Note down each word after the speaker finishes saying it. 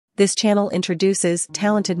this channel introduces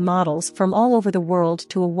talented models from all over the world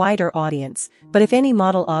to a wider audience, but if any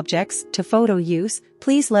model objects to photo use,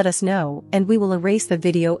 please let us know and we will erase the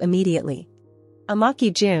video immediately.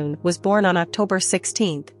 Amaki Jun was born on October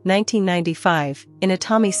 16, 1995, in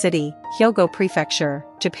Atami City, Hyogo Prefecture,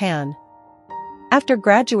 Japan. After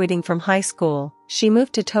graduating from high school, she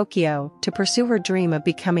moved to Tokyo to pursue her dream of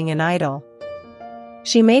becoming an idol.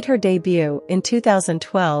 She made her debut in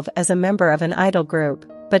 2012 as a member of an idol group,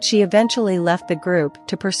 but she eventually left the group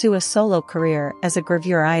to pursue a solo career as a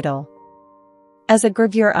gravure idol. As a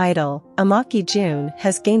gravure idol, Amaki Jun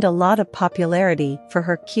has gained a lot of popularity for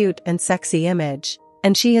her cute and sexy image,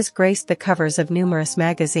 and she has graced the covers of numerous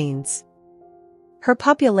magazines. Her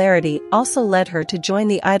popularity also led her to join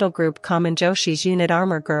the idol group Kamen Joshi's unit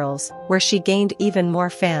Armor Girls, where she gained even more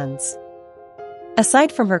fans.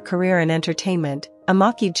 Aside from her career in entertainment,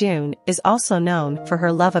 Amaki Jun is also known for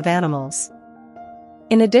her love of animals.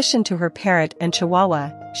 In addition to her parrot and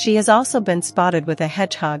chihuahua, she has also been spotted with a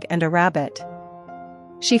hedgehog and a rabbit.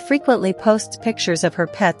 She frequently posts pictures of her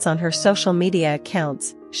pets on her social media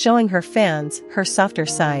accounts, showing her fans her softer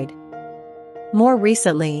side. More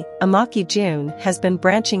recently, Amaki Jun has been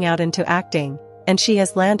branching out into acting, and she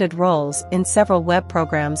has landed roles in several web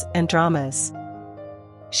programs and dramas.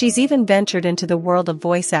 She's even ventured into the world of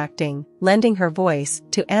voice acting, lending her voice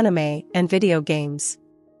to anime and video games.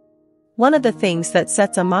 One of the things that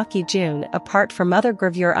sets Amaki Jun apart from other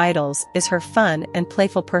gravure idols is her fun and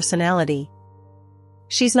playful personality.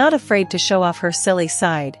 She's not afraid to show off her silly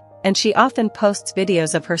side, and she often posts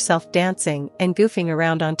videos of herself dancing and goofing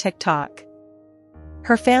around on TikTok.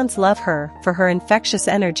 Her fans love her for her infectious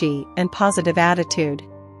energy and positive attitude.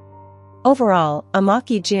 Overall,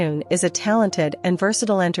 Amaki Jun is a talented and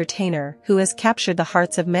versatile entertainer who has captured the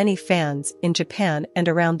hearts of many fans in Japan and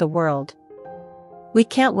around the world. We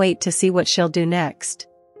can't wait to see what she'll do next.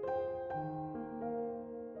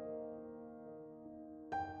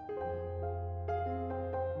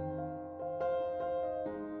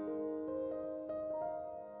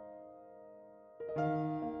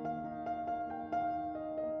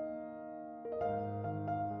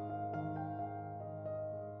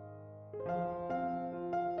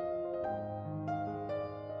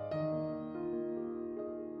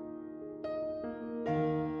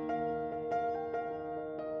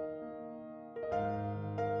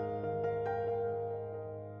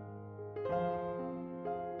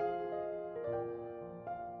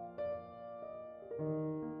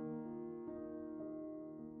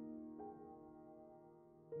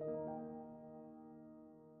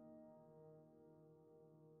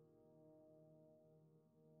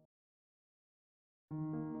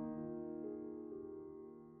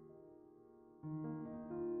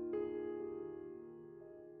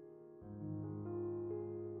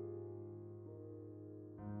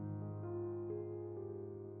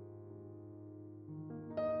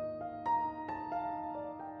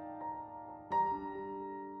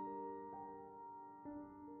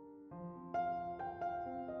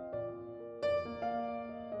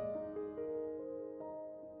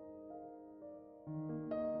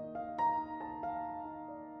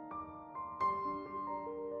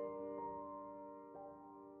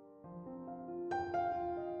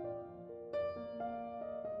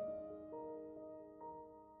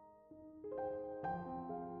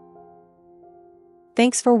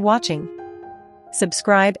 Thanks for watching.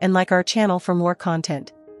 Subscribe and like our channel for more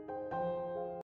content.